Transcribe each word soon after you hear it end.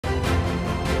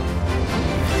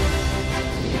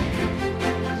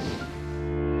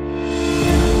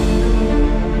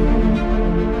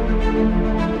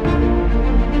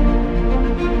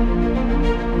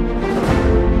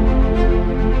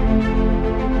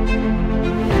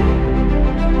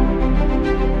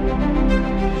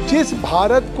जिस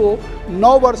भारत को 9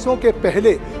 वर्षों के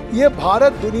पहले ये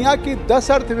भारत दुनिया की 10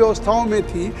 अर्थव्यवस्थाओं में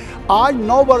थी, आज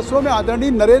 9 वर्षों में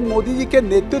आदरणीय नरेंद्र मोदी जी के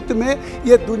नेतृत्व में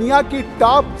ये दुनिया की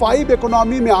टॉप 5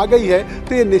 इकोनॉमी में आ गई है।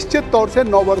 तो ये निश्चित तौर से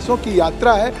 9 वर्षों की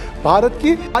यात्रा है भारत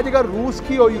की। आज अगर रूस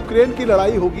की और यूक्रेन की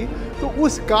लड़ाई होगी तो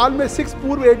उस काल में 6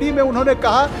 पूर्व एडी में उन्होंने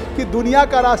कहा कि दुनिया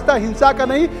का रास्ता हिंसा का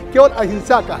नहीं केवल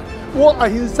अहिंसा का है। वो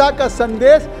अहिंसा का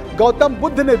संदेश गौतम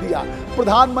बुद्ध ने दिया।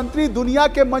 प्रधानमंत्री दुनिया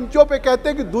के मंचों पे कहते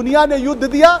हैं कि दुनिया ने युद्ध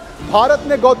दिया, भारत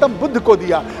ने गौतम बुद्ध को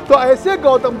दिया। तो ऐसे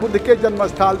गौतम बुद्ध के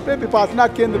जन्मस्थल पे विपासना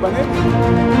केंद्र बने।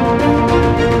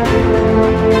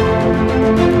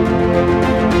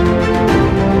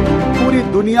 पूरी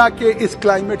दुनिया के इस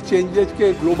क्लाइमेट चेंजेस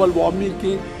के, ग्लोबल वार्मिंग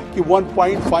की कि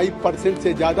 1.5%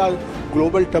 से ज़्यादा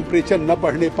ग्लोबल टेम्परेचर न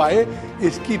बढ़ने पाए,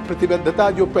 इसकी प्रतिबद्धता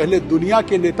जो पहले दुनिया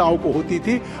के नेताओं को होती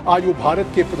थी, आज वो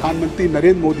भारत के प्रधानमंत्री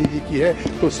नरेंद्र मोदी जी की है।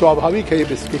 तो स्वाभाविक है ये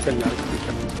विश्व के कल्याण की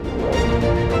करना।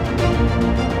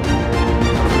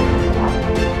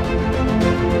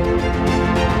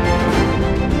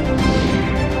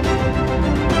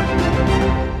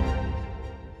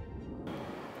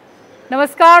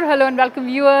 Namaskar, hello and welcome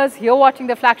viewers. You're watching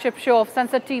the flagship show of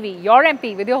Sansad TV, your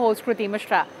MP with your host Kriti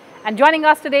Mishra. And joining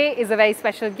us today is a very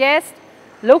special guest,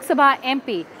 Lok Sabha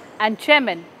MP and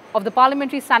Chairman of the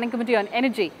Parliamentary Standing Committee on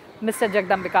Energy, Mr.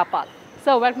 Jagdambika.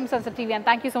 So welcome to Sansad TV and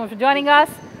thank you so much for joining us.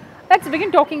 Let's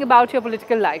begin talking about your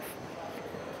political life.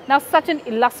 Now, such an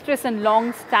illustrious and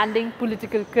long-standing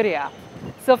political career.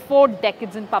 So 4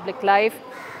 decades in public life.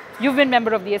 You've been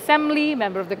member of the Assembly,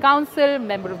 member of the Council,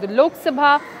 member of the Lok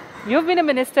Sabha. You've been a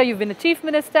minister, you've been a chief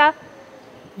minister.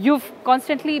 You've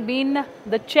constantly been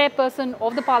the chairperson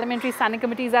of the parliamentary standing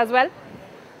committees as well.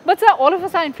 But sir, all of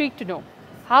us are intrigued to know,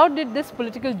 how did this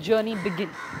political journey begin?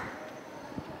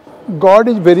 God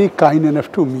is very kind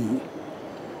enough to me.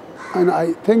 And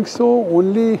I think so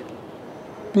only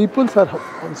peoples are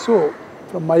also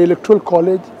from my electoral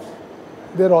college,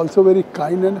 they're also very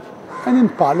kind enough. And in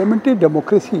parliamentary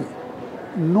democracy,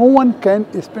 no one can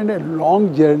spend a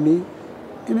long journey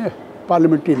in a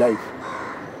parliamentary life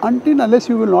unless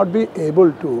you will not be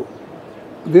able to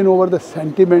win over the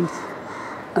sentiments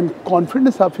and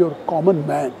confidence of your common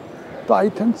man. So I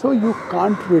think so you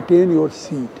can't retain your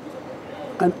seat.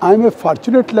 And I'm a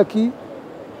fortunate lucky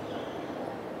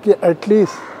that at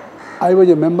least I was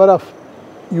a member of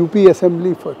UP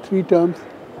Assembly for 3 terms.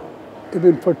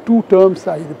 Even for 2 terms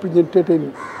I represented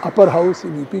in upper house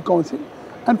in UP Council,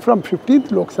 and from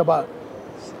 15th Lok Sabha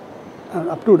and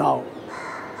up to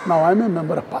now I'm a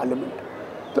member of parliament.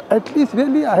 So at least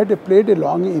really I had played a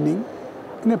long inning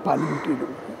in a parliamentary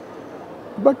role.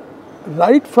 But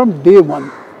right from day one,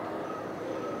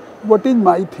 what is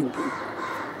my thinking?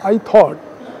 I thought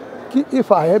that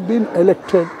if I have been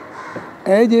elected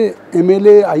as a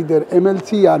MLA, either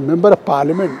MLC or member of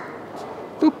parliament,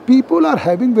 so people are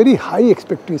having very high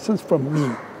expectations from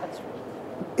me.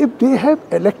 If they have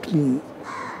elected me,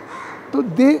 so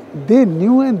they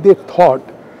knew and they thought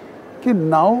that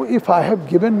now if I have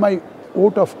given my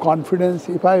vote of confidence,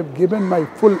 if I have given my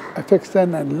full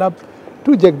affection and love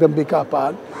to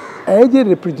Jagdambika as a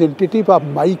representative of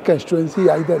my constituency,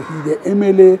 either he is a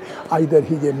MLA, either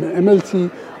he is a MLC,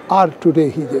 or today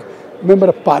he is a member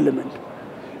of parliament.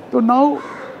 So now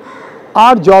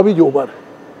our job is over.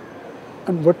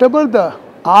 And whatever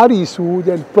our issues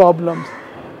and problems,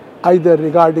 either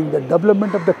regarding the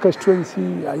development of the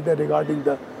constituency, either regarding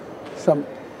some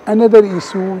another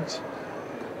issues,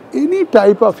 any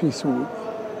type of issue,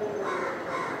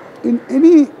 in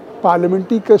any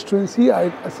parliamentary constituency,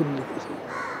 assembly,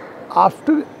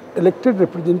 after elected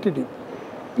representative,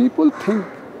 people think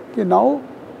that now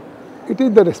it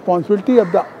is the responsibility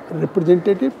of the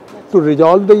representative to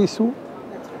resolve the issue,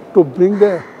 to bring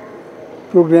the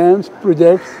programs,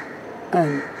 projects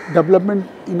and development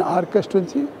in our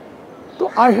constituency.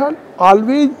 So I have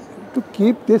always to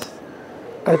keep this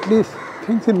at least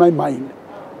things in my mind.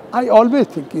 I always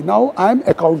think now I am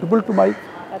accountable to my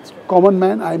common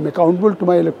man, I am accountable to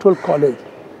my electoral college.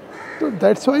 So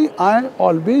that's why I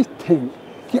always think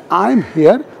that I am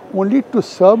here only to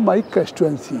serve my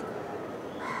constituency.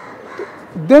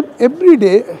 Then every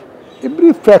day,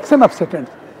 every fraction of seconds,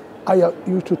 I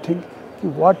used to think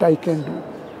what I can do.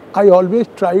 I always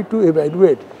try to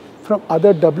evaluate from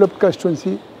other developed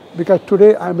constituency, because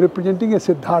today I am representing a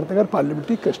Siddharthnagar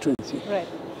parliamentary constituency. Right.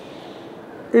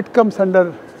 It comes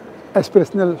under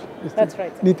aspirational. That's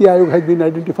right, sir. Niti Aayog has been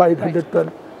identified, Right.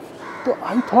 112. So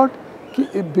I thought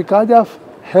that because of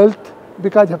health,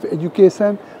 because of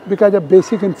education, because of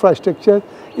basic infrastructure,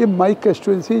 if my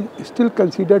constituency is still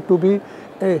considered to be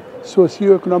a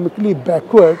socio-economically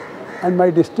backward, and my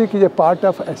district is a part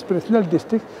of aspirational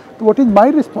district, so what is my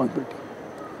responsibility?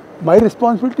 My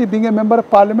responsibility being a member of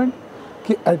parliament,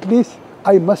 ki at least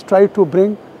I must try to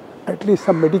bring at least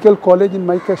some medical college in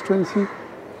my constituency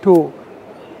to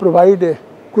provide a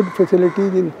good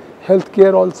facilities in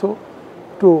healthcare also,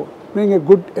 to bring a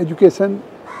good education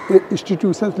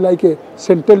institutions like a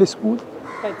central school.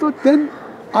 Right. So then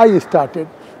I started.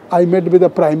 I met with the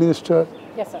Prime Minister.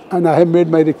 Yes, sir. And I have made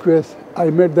my request. I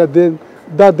met the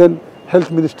then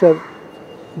Health Minister,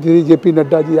 J.P.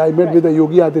 Nadda ji. I met with the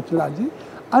Yogi Adityanath ji.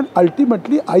 And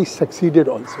ultimately I succeeded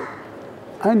also.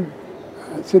 And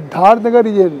Siddharthnagar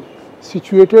is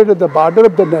situated at the border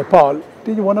of the Nepal. It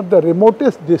is one of the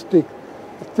remotest districts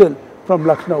still from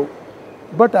Lucknow.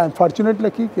 But I am fortunate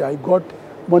lucky that I got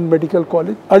one medical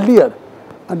college earlier,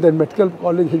 and then medical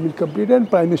college has been completed, and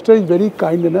Prime Minister is very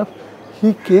kind enough.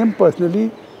 He came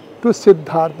personally to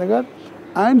Siddharthnagar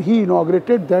and he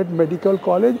inaugurated that medical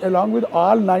college along with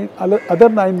all other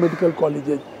nine medical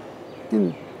colleges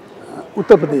in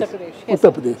Uttar Pradesh. Yes,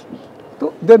 Uttar Pradesh.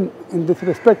 So then in this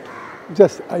respect,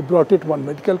 just I brought it one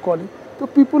medical college. So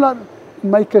people are,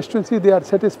 in my constituency, they are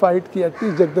satisfied that at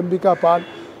least Jagdambika Pal,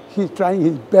 he is trying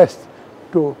his best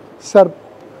to serve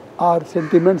our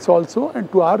sentiments also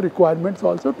and to our requirements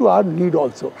also, to our need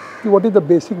also. What is the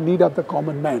basic need of the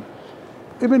common man?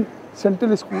 Even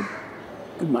central school,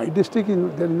 in my district,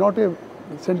 there is not a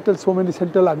central, so many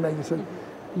central organizations.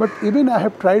 But even I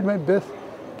have tried my best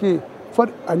for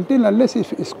until unless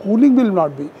if schooling will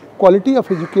not be, quality of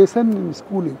education in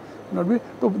schooling not be,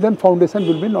 so then foundation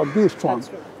will be not be strong.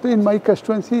 So in my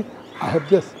constituency, I have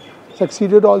just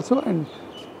succeeded also and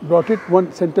brought it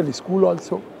one central school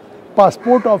also,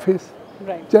 passport office,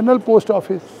 right. general post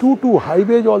office, two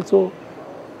highways also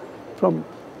from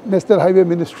National Highway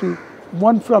Ministry,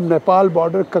 one from Nepal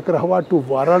border Kakrahwa to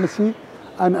Varanasi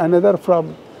and another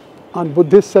from on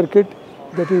Buddhist circuit,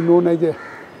 that is known as a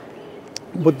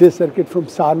Buddhist circuit from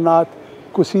Sarnath,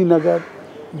 Kushinagar.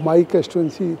 My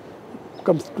constituency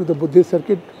comes to the Buddhist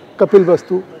circuit,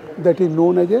 Kapilvastu, that is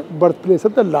known as a birthplace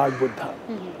of the Lord Buddha.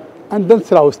 And then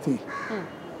Sravasti.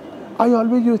 I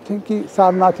always used to think that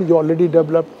Sarnath is already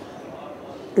developed.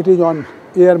 It is on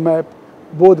air map.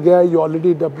 Bodh Gaya is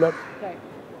already developed. Right.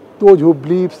 Those who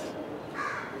believes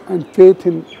and faith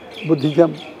in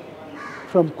Buddhism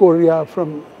from Korea,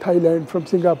 from Thailand, from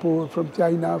Singapore, from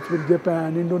China, from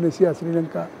Japan, Indonesia, Sri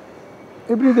Lanka,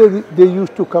 every day they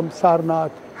used to come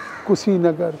Sarnath,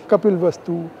 Kushinagar,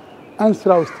 Kapilvastu and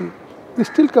Sravasti.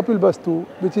 Still Kapilvastu,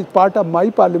 which is part of my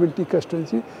parliamentary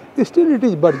constituency, still it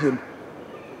is virgin.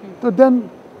 So then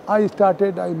I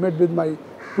started, I met with my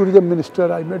tourism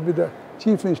minister, I met with the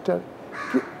chief minister.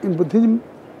 In Buddhism,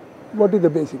 what is the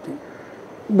basic thing?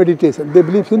 Meditation. They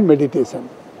believe in meditation.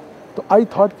 So I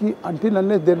thought that until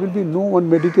unless there will be no one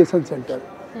meditation center.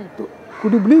 So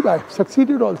could you believe I have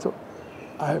succeeded also?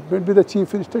 I have met with the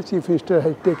chief minister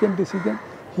has taken decision.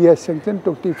 He has sanctioned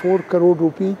 24 crore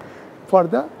rupees for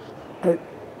the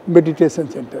meditation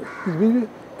center. It will be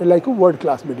like a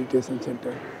world-class meditation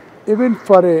center. Even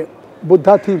for a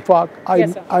Buddha theme park,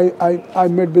 I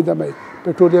met with my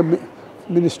petroleum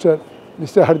minister,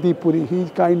 Mr. Hardeep Puri. He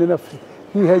is kind enough.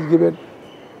 He has given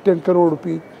 10 crore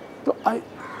rupees. So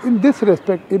in this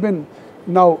respect, even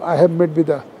now I have met with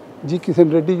the G.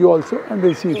 Kishan Reddy also and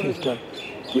the chief minister.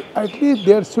 At least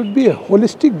there should be a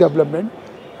holistic development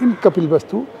in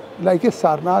Kapilvastu, like a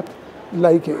Sarnath,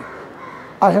 like a,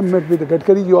 I have met with the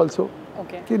Gadkari also.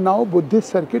 Okay. Now Buddhist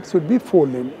circuit should be 4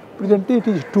 lane. Presently it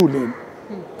is 2 lane.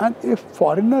 And if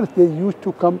foreigners, they used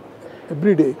to come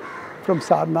every day from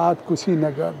Sarnath,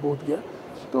 Kushinagar, Bodh Gaya.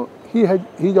 So he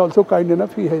is also kind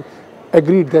enough, he has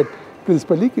agreed that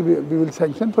principally we will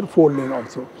sanction for 4 lane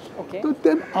also. Okay. So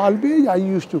then always I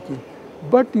used to keep.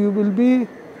 But you will be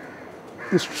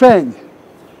strange.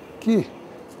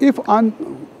 If on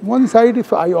one side,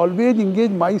 if I always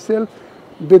engage myself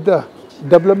with the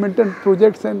developmental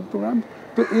projects and programs,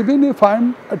 so even if I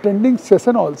am attending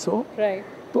session also, right.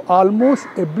 So almost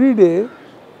every day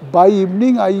by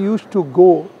evening I used to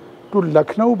go to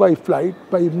Lucknow by flight,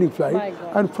 by evening flight,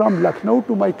 and from Lucknow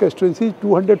to my constituency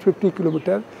 250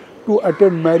 kilometers to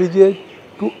attend marriages,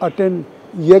 to attend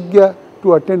yajna,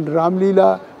 to attend Ram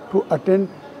Leela, to attend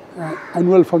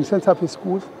annual functions of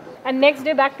schools. And next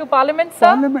day back to Parliament, sir?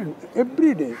 Parliament,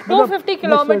 every day. 250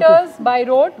 kilometers by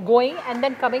road, going and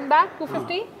then coming back,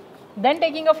 250, then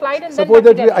taking a flight and Suppose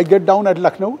then that I get down at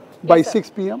Lucknow by 6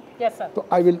 p.m. Yes, sir. So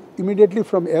I will immediately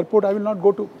from airport, I will not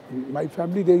go to my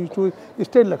family. They used to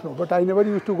stay in Lucknow, but I never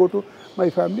used to go to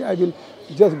my family. I will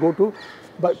just go to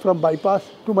from bypass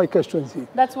to my constituency.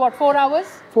 That's what, 4 hours?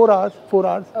 4 hours, 4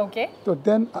 hours. Okay. So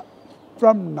then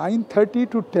from 9:30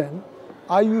 to 10,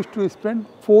 I used to spend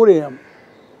 4 a.m.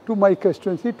 to my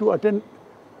constituency to attend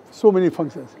so many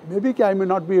functions. Maybe I may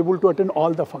not be able to attend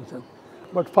all the functions,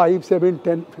 but 5, 7,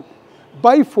 10, 15.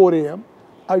 By 4 a.m.,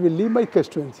 I will leave my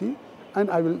constituency and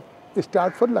I will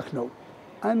start for Lucknow.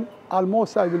 And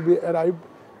almost I will be arrived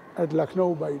at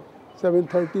Lucknow by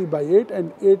 7:30, by 8,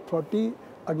 and 8:40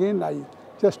 again I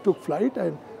just took flight,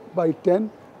 and by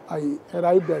 10 I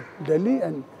arrived at Delhi,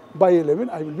 and by 11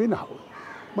 I will be in house.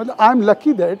 But I am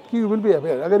lucky that you will be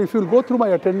aware. Agar if you will go through my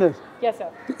attendance, yes, sir.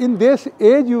 In this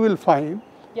age you will find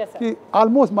yes, sir.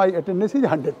 Almost my attendance is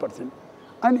 100%.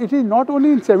 And it is not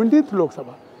only in 17th Lok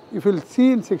Sabha. If you will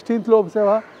see in 16th Lok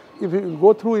Sabha, if you will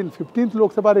go through in 15th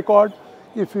Lok Sabha record,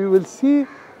 if you will see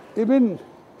even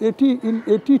in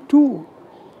 82,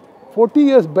 40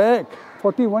 years back,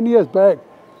 41 years back,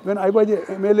 when I was a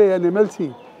MLA and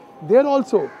MLC, there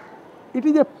also, it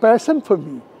is a passion for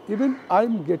me. Even I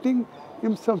am getting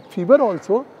in some fever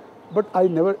also, but I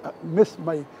never miss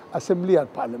my assembly or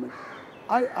parliament.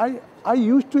 I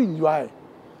used to enjoy,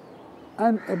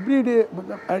 and every day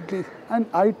at least, and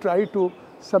I try to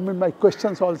submit my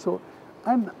questions also,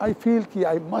 and I feel that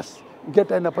I must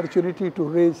get an opportunity to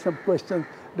raise some questions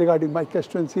regarding my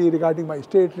constituency, regarding my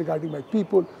state, regarding my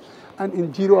people, and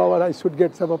in 0 hour I should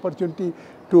get some opportunity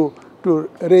to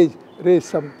raise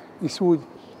some issues.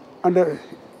 Under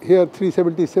here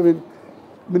 377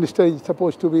 minister is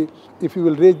supposed to be, if you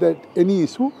will raise that any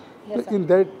issue, yes, in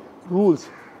that rules,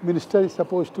 minister is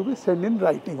supposed to be send in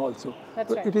writing also. That's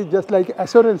so right. It is just like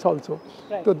assurance also.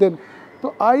 Right.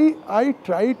 So I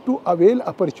try to avail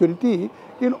opportunity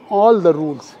in all the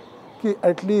rules.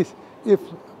 At least if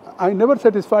I never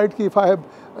satisfied if I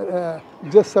have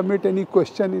just submit any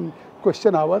question in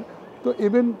question hour, so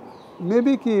even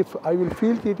maybe if I will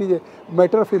feel it is a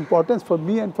matter of importance for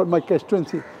me and for my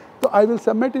constituency, so I will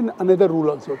submit in another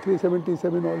rule also,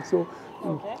 377 also,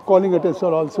 okay. Calling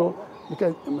attention also,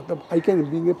 because I can,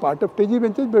 being a part of TG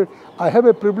benches, but I have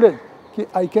a privilege,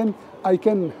 I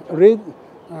can raise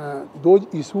those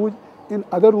issues in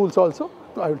other rules also,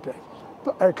 so I will try.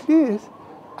 So at least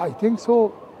I think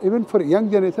so, even for young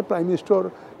generation, Prime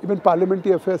Minister, even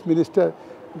Parliamentary Affairs Minister,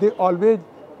 they always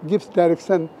gives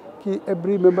direction that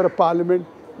every member of Parliament,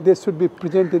 they should be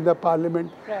present in the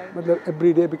Parliament, right.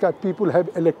 every day, because people have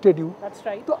elected you. That's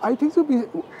right. So I think so,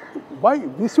 why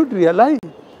we should realize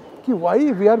why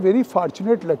we are very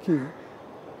fortunate, lucky,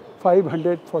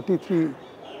 543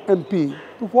 MP,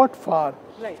 to what for?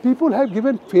 Right. People have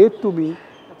given faith to me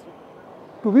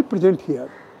to be present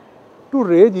here, to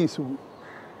raise issues,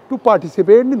 to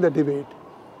participate in the debate.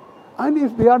 And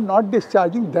if we are not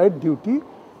discharging that duty,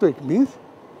 so it means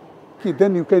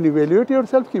then you can evaluate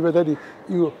yourself whether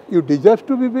you deserve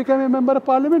to become a member of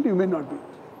Parliament, you may not be.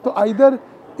 So either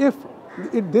if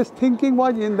this thinking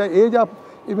was in the age of,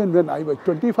 even when I was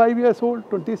 25 years old,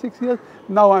 26 years,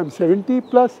 now I am 70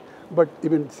 plus, but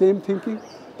even same thinking.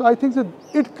 So I think that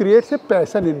it creates a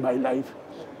passion in my life.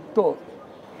 So,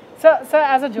 Sir,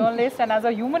 as a journalist and as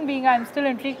a human being, I am still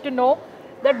intrigued to know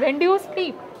that when do you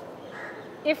sleep?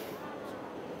 If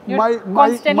you're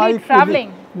constantly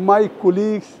traveling. My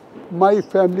colleagues, my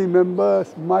family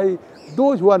members,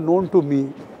 those who are known to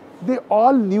me, they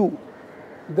all knew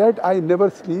that I never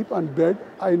sleep on bed,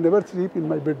 I never sleep in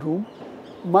my bedroom.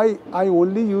 I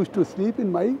only used to sleep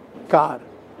in my car.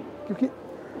 Because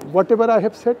whatever I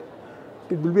have said,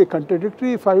 it will be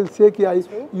contradictory if I will say that I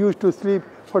used to sleep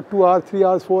for 2 hours, 3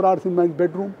 hours, 4 hours in my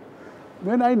bedroom.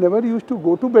 When I never used to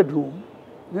go to bedroom,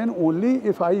 then only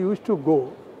if I used to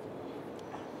go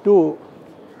to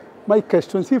my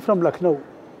constituency from Lucknow,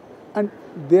 and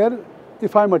there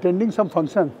if I am attending some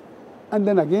function, and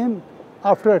then again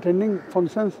after attending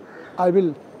functions I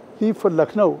will leave for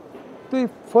Lucknow. So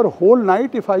if for a whole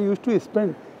night if I used to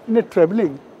spend in a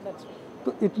travelling,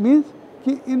 so it means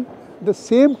that in the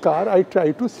same car I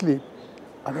try to sleep.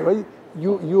 Otherwise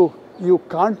you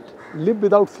can't live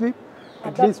without sleep.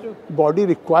 At least body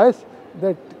requires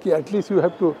that at least you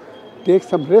have to take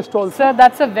some rest also. Sir,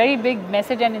 that's a very big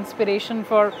message and inspiration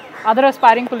for other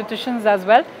aspiring politicians as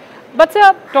well. But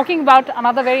sir, talking about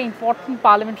another very important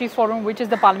parliamentary forum, which is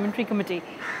the Parliamentary Committee.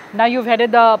 Now you've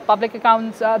headed the Public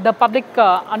Accounts, the Public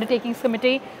Undertakings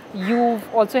Committee. You've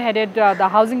also headed the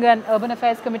Housing and Urban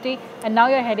Affairs Committee, and now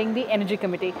you're heading the Energy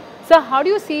Committee. So how do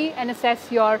you see and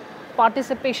assess your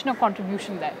participation or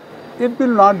contribution there? It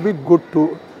will not be good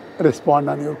to respond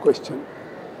on your question.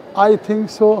 I think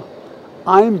so.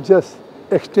 I am just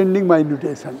extending my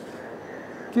invitation.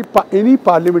 Any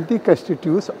parliamentary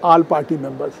constitutes all party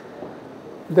members.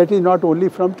 That is not only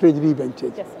from Treasury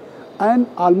benches. Yes, and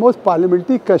almost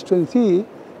parliamentary constituency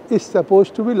is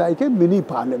supposed to be like a mini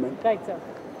parliament. Right, sir.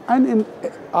 And in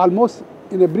almost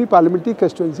in every parliamentary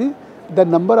constituency, the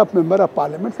number of member of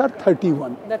parliaments are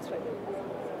 31. That's right.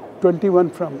 21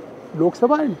 from Lok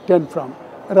Sabha and 10 from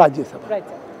Rajya Sabha. Right,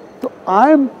 sir. So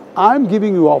I am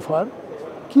giving you offer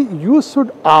कि you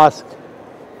should ask.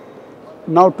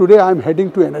 Now today I am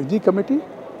heading to Energy Committee.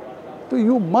 So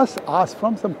you must ask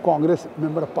from some Congress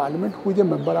member of Parliament who is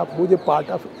a part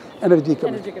of Energy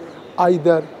Committee.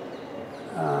 Either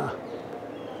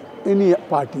any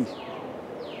party,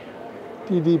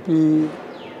 TDP,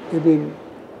 even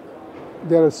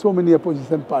there are so many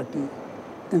opposition party,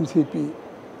 NCP.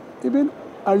 Even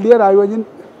earlier I was in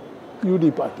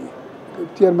UD party,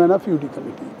 chairman of UD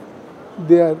committee.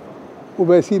 There,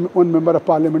 Ubaisi, one member of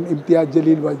parliament, Imtiaz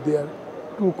Jalil was there.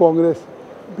 Two Congress,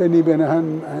 Benny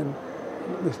Benahan and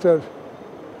Mr.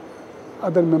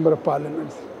 other member of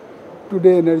parliaments.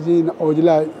 Today Energy in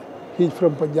Aujla, he's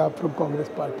from Punjab, from Congress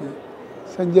party.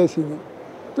 Sanjay Singh.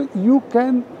 So you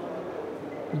can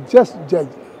just judge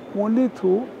only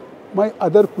through my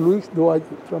other colleagues, though I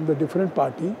from the different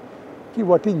party, ki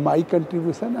what is my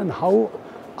contribution and how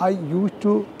I used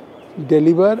to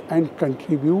deliver and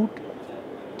contribute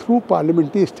through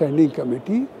Parliamentary Standing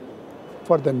Committee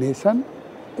for the nation,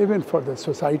 even for the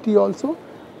society also,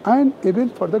 and even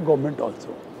for the government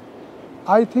also.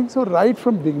 I think so right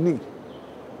from beginning.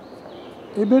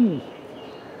 Even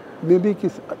maybe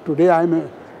today I am a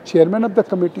chairman of the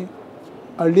committee.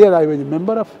 Earlier I was a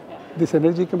member of this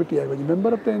energy committee. I was a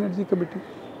member of the energy committee.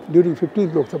 During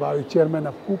 15th Lok Sabha, I was chairman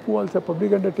of KUPU, also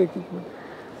public undertaking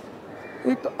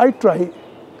committee. I try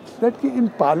that in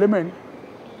parliament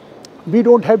we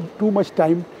don't have too much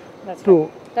time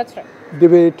to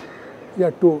debate,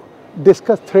 to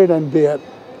discuss thread and bear.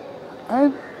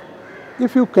 And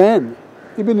if you can,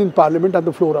 even in parliament on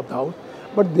the floor of the house,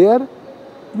 but there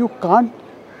you can't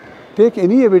take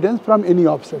any evidence from any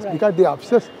officers because the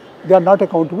officers, they are not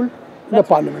accountable in the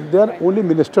parliament. There only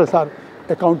ministers are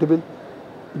accountable.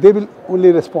 They will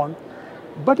only respond.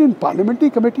 But in parliamentary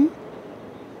committee,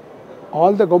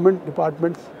 all the government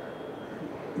departments,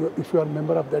 if you are a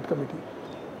member of that committee,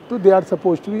 so they are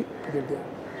supposed to be there.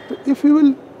 So if you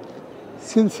will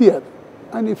sincere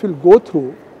and if you will go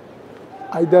through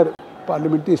either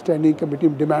parliamentary standing committee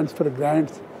demands for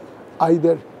grants,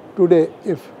 either today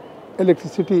if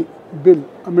electricity bill,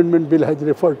 amendment bill has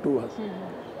referred to us,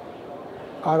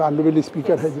 our honorable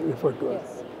speaker has referred to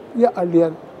us. Yeah,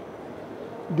 earlier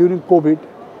during COVID,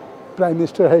 Prime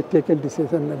Minister has taken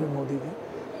decision, Narendra Modi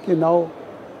ji, कि now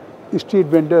street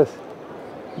vendors,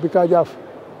 because of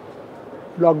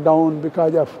lockdown,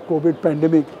 because of COVID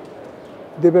pandemic,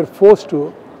 they were forced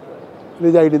to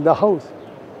reside in the house.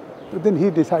 But then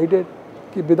he decided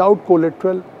that without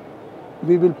collateral,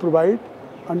 we will provide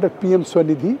under PM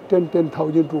Swanidhi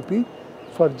 10,000 rupees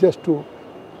for just to,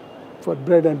 for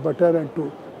bread and butter and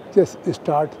to just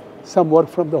start some work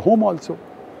from the home also.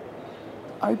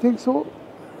 I think so.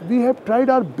 We have tried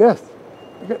our best.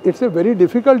 It's a very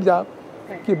difficult job.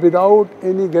 Without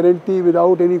any guarantee,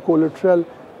 without any collateral,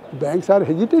 banks are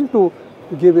hesitant to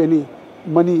give any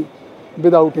money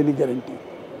without any guarantee.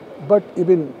 But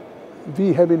even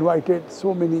we have invited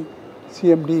so many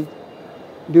CMD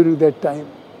during that time,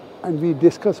 and we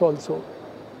discuss also.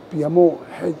 PMO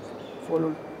has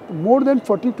followed. More than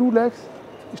 42 lakhs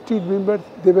street members,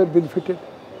 they were benefited.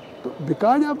 So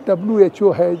because of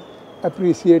WHO has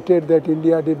appreciated that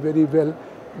India did very well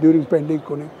during pandemic,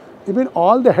 even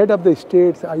all the head of the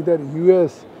states, either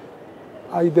US,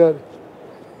 either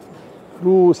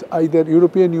Rus, either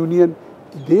European Union,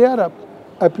 they are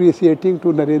appreciating to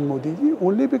Narendra Modi ji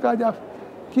only because of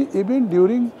even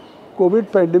during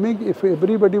COVID pandemic, if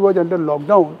everybody was under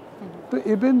lockdown, so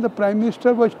even the Prime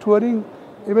Minister was touring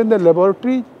even the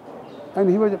laboratory, and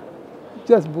he was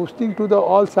just boasting to the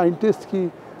all scientists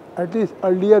ki at least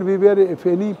earlier we were, if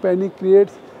any panic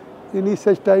creates, any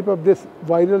such type of this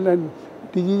viral and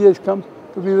diseases come,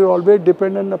 so we were always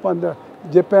dependent upon the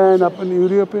Japan, upon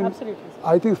European. Absolutely.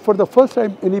 I think for the first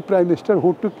time any Prime Minister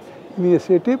who took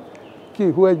initiative,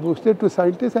 who has boosted to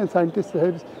scientists, and scientists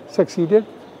have succeeded,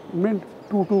 meant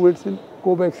two vaccine,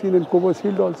 Covaxin and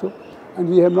Covishield also. And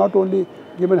we have not only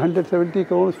given 170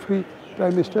 crores free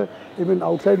Prime Minister, even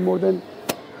outside more than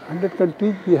 100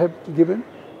 countries we have given.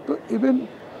 So even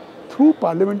through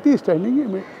parliamentary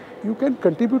standing, you can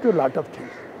contribute a lot of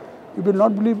things. You will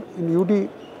not believe in UD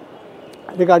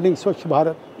regarding Swachh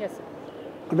Bharat. Yes, sir.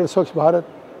 Under Swachh Bharat,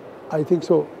 I think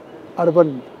so,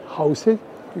 urban houses,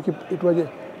 it was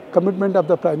a commitment of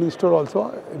the Prime Minister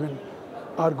also, even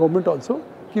our government also,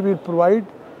 he will provide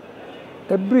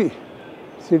every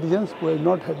citizens who is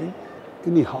not having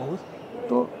any house,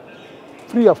 so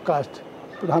free of cost,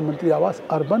 Parliamentary Awas,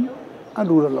 urban and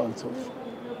rural also.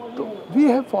 So we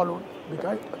have followed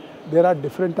because there are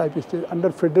different type of states.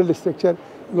 Under federal structure,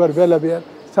 you are well aware,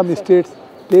 some states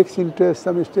takes interest,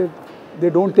 some states they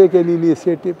don't take any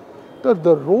initiative. So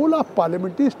the role of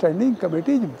Parliamentary Standing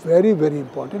Committee is very, very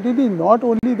important. It is not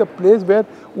only the place where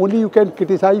only you can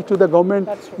criticize to the government,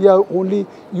 only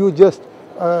you just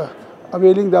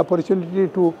availing the opportunity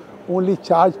to only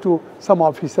charge to some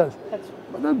officers.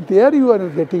 But there you are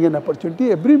getting an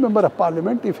opportunity. Every member of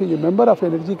Parliament, if he is a member of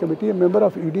Energy Committee, a member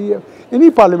of EDF,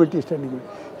 any Parliamentary Standing Committee,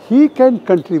 he can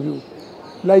contribute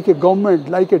like a government,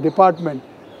 like a department.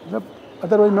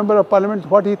 Otherwise, member of Parliament,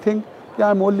 what he think?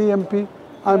 I am only MP.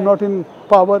 I am not in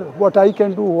power. What I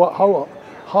can do,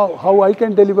 how I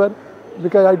can deliver,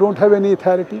 because I don't have any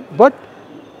authority. But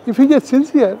if he is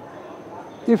sincere,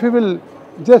 if he will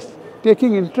just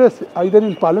taking interest either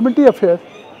in parliamentary affairs,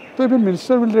 so even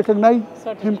minister will recognize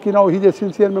him. Now he is a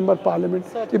sincere member of Parliament.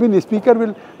 Even speaker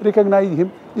will recognize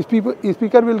him.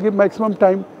 Speaker will give maximum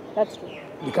time. That's true.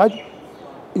 Because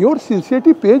your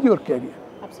sincerity pays your career.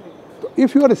 Absolutely. So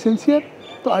if you are sincere,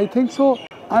 so I think so.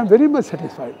 I am very much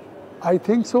satisfied. I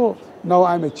think so. Now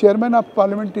I am a chairman of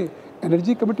Parliamentary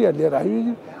Energy Committee.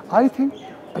 Earlier I think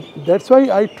that's why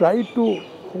I try to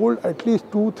hold at least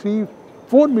 2, 3,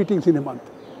 4 meetings in a month.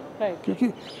 Right.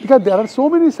 Because there are so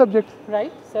many subjects.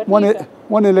 Right. Certainly,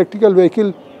 one electrical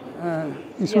vehicle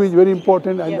issue is very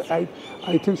important, and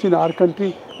I think in our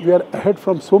country we are ahead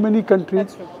from so many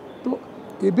countries. That's true. So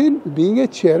even being a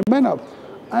chairman of,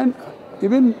 and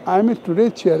even I am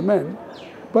today chairman,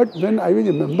 but when I was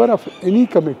a member of any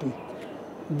committee,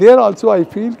 there also I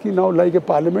feel that now like a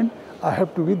parliament, I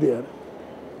have to be there.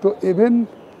 So even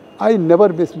I never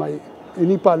miss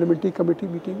any parliamentary committee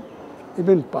meeting,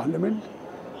 even parliament.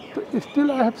 So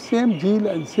still I have same zeal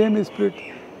and same spirit,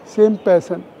 same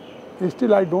passion.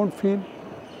 Still I don't feel,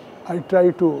 I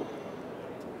try to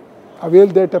avail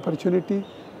that opportunity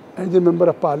as a member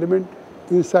of Parliament,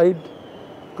 inside,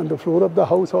 on the floor of the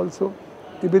House also,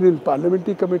 even in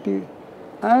Parliamentary Committee,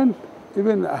 and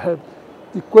even I have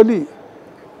equally,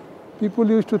 people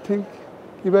used to think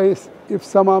if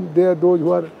some of those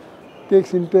who are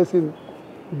takes interest in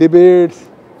debates,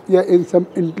 in some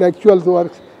intellectual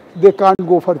works, they can't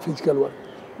go for physical work.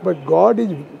 But God is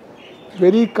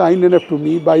very kind enough to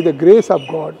me, by the grace of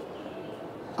God.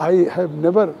 I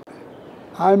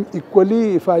am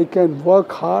equally, if I can work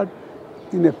hard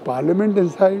in a parliament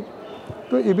inside,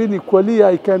 so even equally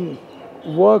I can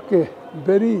work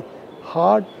very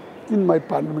hard in my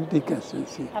parliamentary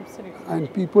constituency. Absolutely.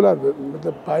 And people are,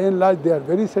 by and large, they are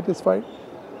very satisfied.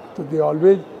 So they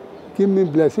always give me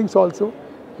blessings also.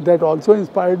 That also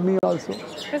inspired me also.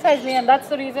 Precisely, and that's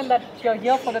the reason that you're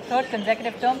here for the 3rd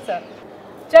consecutive term, sir.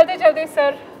 चलते चलते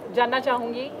sir जानना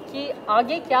चाहूँगी कि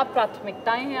आगे क्या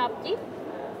प्राथमिकताएं हैं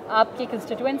आपकी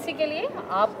कंस्टिट्यूएंसी के लिए,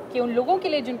 आपके उन लोगों के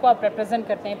लिए जिनको आप रिप्रेजेंट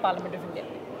करते हैं पार्लियामेंट ऑफ इंडिया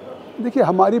में। देखिए,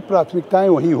 हमारी प्राथमिकताएं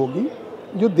वही होगी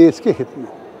जो देश के हित में।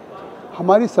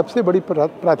 हमारी सबसे बड़ी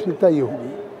प्राथमिकता ये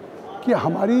होगी कि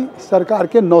हमारी सरकार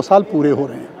के 9 साल पूरे हो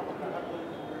रहे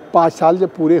हैं। 5 साल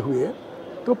जब पूरे हुए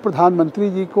तो प्रधानमंत्री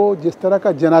जी को जिस तरह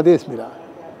का जनादेश मिला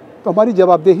तो हमारी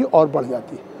जवाबदेही और बढ़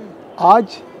जाती है।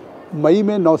 आज मई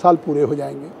में 9 साल पूरे हो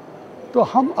जाएंगे, तो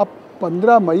हम अब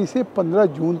 15 मई से 15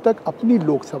 जून तक अपनी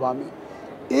लोकसभा में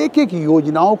एक एक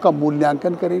योजनाओं का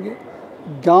मूल्यांकन करेंगे,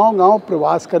 गांव-गांव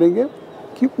प्रवास करेंगे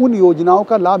कि उन योजनाओं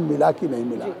का लाभ मिला कि नहीं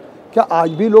मिला। क्या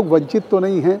आज भी लोग वंचित तो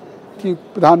नहीं हैं कि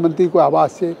प्रधानमंत्री को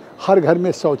आवास से हर घर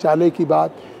में शौचालय की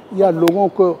बात, या लोगों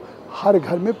को हर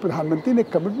घर में प्रधानमंत्री ने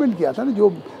कमिटमेंट किया था ना,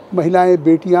 जो महिलाएं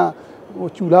बेटियां वो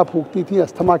चूल्हा फूंकती थी,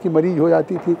 अस्थमा की मरीज हो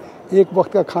जाती थी, एक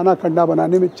वक्त का खाना कंडा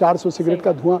बनाने में 400 सिगरेट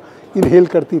का धुआं इनहेल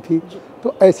करती थी।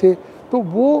 तो ऐसे तो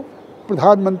वो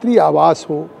प्रधानमंत्री आवास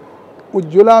हो,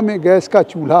 उज्ज्वला में गैस का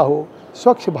चूल्हा हो,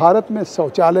 स्वच्छ भारत में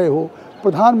शौचालय हो,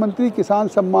 प्रधानमंत्री किसान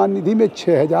सम्मान निधि में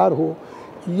 6000 हो,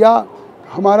 या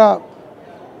हमारा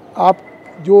आप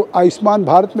जो आयुष्मान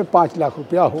भारत में 5 लाख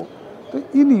रुपया हो, तो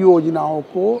इन योजनाओं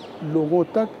को लोगों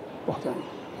तक पहुँचाएँ।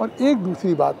 और एक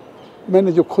दूसरी बात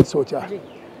मैंने जो खुद सोचा है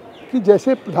कि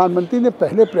जैसे प्रधानमंत्री ने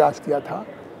पहले प्रयास किया था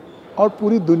और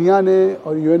पूरी दुनिया ने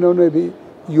और यूएनओ ने भी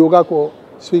योगा को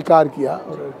स्वीकार किया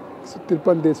और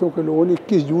 53 देशों के लोगों ने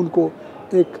 21 जून को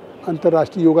एक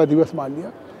अंतर्राष्ट्रीय योगा दिवस मान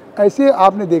लिया, ऐसे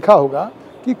आपने देखा होगा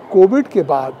कि कोविड के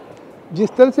बाद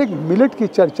जिस तरह से एक मिलेट की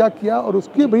चर्चा किया और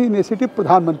उसकी भी इनिशिएटिव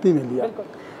प्रधानमंत्री ने लिया,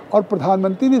 और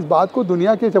प्रधानमंत्री ने इस बात को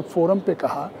दुनिया के जब फोरम पे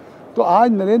कहा, तो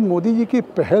आज नरेंद्र मोदी जी की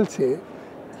पहल से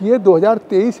ये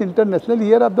 2023 international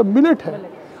year of the millet है,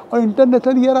 और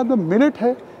international year of the millet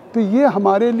है, तो ये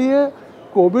हमारे लिए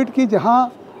कोविड की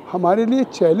जहाँ हमारे लिए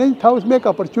चैलेंज था उसमें एक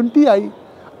अपॉर्चुनिटी आई।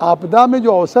 आपदा में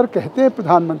जो अवसर कहते हैं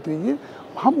प्रधानमंत्री जी,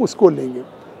 हम उसको लेंगे।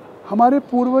 हमारे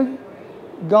पूर्वज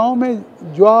गांव में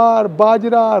ज्वार,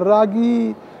 बाजरा,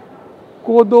 रागी,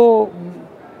 कोदो,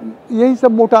 यही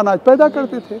सब मोटा अनाज पैदा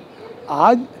करते थे।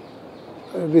 आज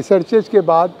रिसर्चेज के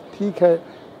बाद ठीक है,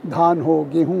 धान हो,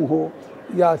 गेहूं हो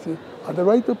या से,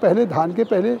 अदरवाइज तो पहले धान के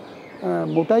पहले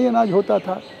मोटा ही अनाज होता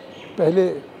था। पहले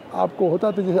आपको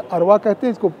होता था, जैसे अरवा कहते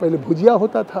हैं इसको, पहले भुजिया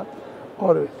होता था,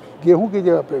 और गेहूं की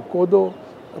जगह पे कोदो,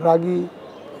 रागी,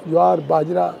 ज्वार,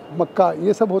 बाजरा, मक्का,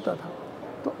 ये सब होता था।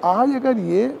 तो आज अगर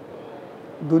ये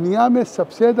दुनिया में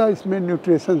सबसे ज़्यादा इसमें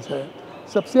न्यूट्रिशंस है,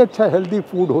 सबसे अच्छा हेल्दी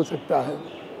फूड हो सकता है,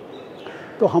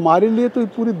 तो हमारे लिए तो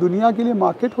पूरी दुनिया के लिए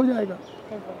मार्केट हो जाएगा।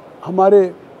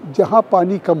 हमारे जहाँ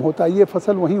पानी कम होता है, ये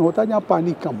फसल वहीं होता है जहाँ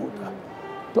पानी कम होता है।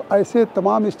 तो ऐसे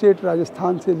तमाम स्टेट,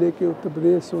 राजस्थान से लेके उत्तर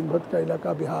प्रदेश, सोनभद्र का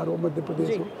इलाका, बिहार हो, मध्य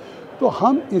प्रदेश हो, तो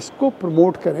हम इसको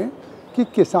प्रमोट करें कि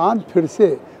किसान फिर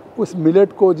से उस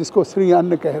मिलेट को, जिसको श्री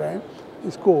अन्न कह रहे हैं,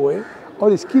 इसको होए,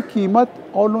 और इसकी कीमत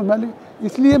और मैंने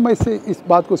इसलिए मैं इस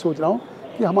बात को सोच रहा हूँ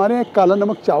कि हमारे यहाँ काला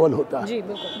नमक चावल होता है,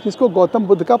 जिसको गौतम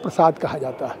बुद्ध का प्रसाद कहा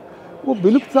जाता है, वो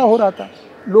विलुप्त सा हो रहा था।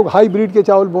 लोग हाईब्रिड के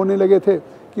चावल बोने लगे थे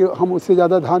कि हम उससे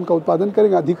ज़्यादा धान का उत्पादन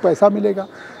करेंगे, अधिक पैसा मिलेगा।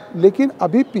 लेकिन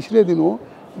अभी पिछले दिनों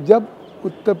जब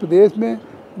उत्तर प्रदेश में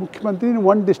मुख्यमंत्री ने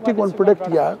 1 डिस्ट्रिक्ट 1 प्रोडक्ट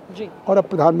किया, और अब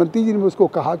प्रधानमंत्री जी ने उसको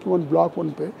कहा कि 1 ब्लॉक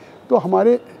 1 पे, तो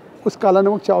हमारे उस काला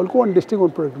नमक चावल को 1 डिस्ट्रिक्ट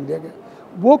 1 प्रोडक्ट दिया गया।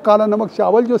 वो काला नमक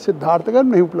चावल जो सिद्धार्थनगर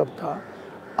में नहीं उपलब्ध था,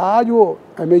 आज वो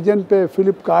अमेजन पे,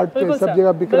 फ्लिपकार्ट पे, सब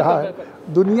जगह बिक रहा है।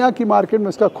 दुनिया की मार्केट में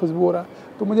उसका खुशबू हो रहा है।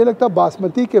 तो मुझे लगता है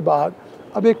बासमती के बाद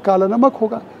अब एक काला नमक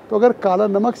होगा। तो अगर काला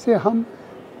नमक से हम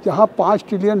जहाँ $5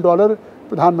 ट्रिलियन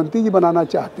प्रधानमंत्री जी बनाना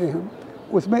चाहते हैं,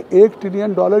 उसमें $1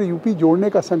 ट्रिलियन यूपी जोड़ने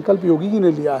का संकल्प योगी जी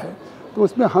ने लिया है, तो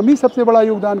उसमें हम ही सबसे बड़ा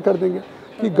योगदान कर देंगे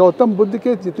कि गौतम बुद्ध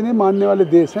के जितने मानने वाले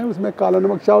देश हैं उसमें काला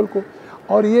नमक चावल को,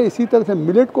 और ये इसी तरह से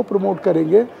मिलेट को प्रमोट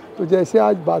करेंगे। तो जैसे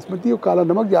आज बासमती और काला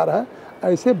नमक जा रहा है,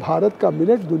 ऐसे भारत का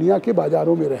मिलेट दुनिया के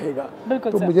बाज़ारों में रहेगा।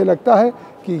 तो मुझे लगता है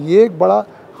कि ये एक बड़ा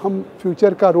हम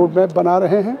फ्यूचर का रोड मैप बना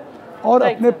रहे हैं, और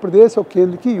अपने प्रदेश और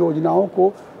केंद्र की योजनाओं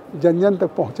को जन जन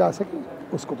तक पहुंचा सकें,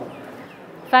 उसको बना।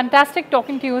 Fantastic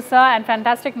talking to you, sir, and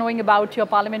fantastic knowing about your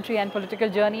parliamentary and political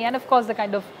journey, and of course the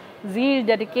kind of zeal,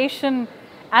 dedication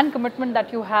and commitment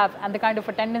that you have, and the kind of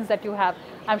attendance that you have.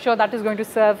 I'm sure that is going to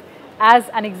serve as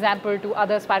an example to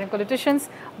other aspiring politicians.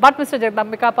 But Mr.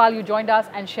 Jagdambika Pal, you joined us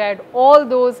and shared all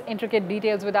those intricate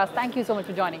details with us. Thank you so much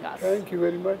for joining us. Thank you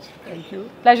very much. Thank you.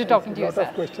 Pleasure talking to you, sir. A lot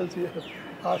of questions you have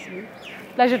asked me.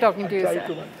 Pleasure talking to you,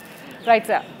 sir. Right,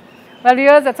 sir. Well,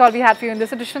 viewers, that's all we have for you in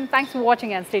this edition. Thanks for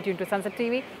watching and stay tuned to Sansad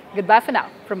TV. Goodbye for now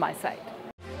from my side.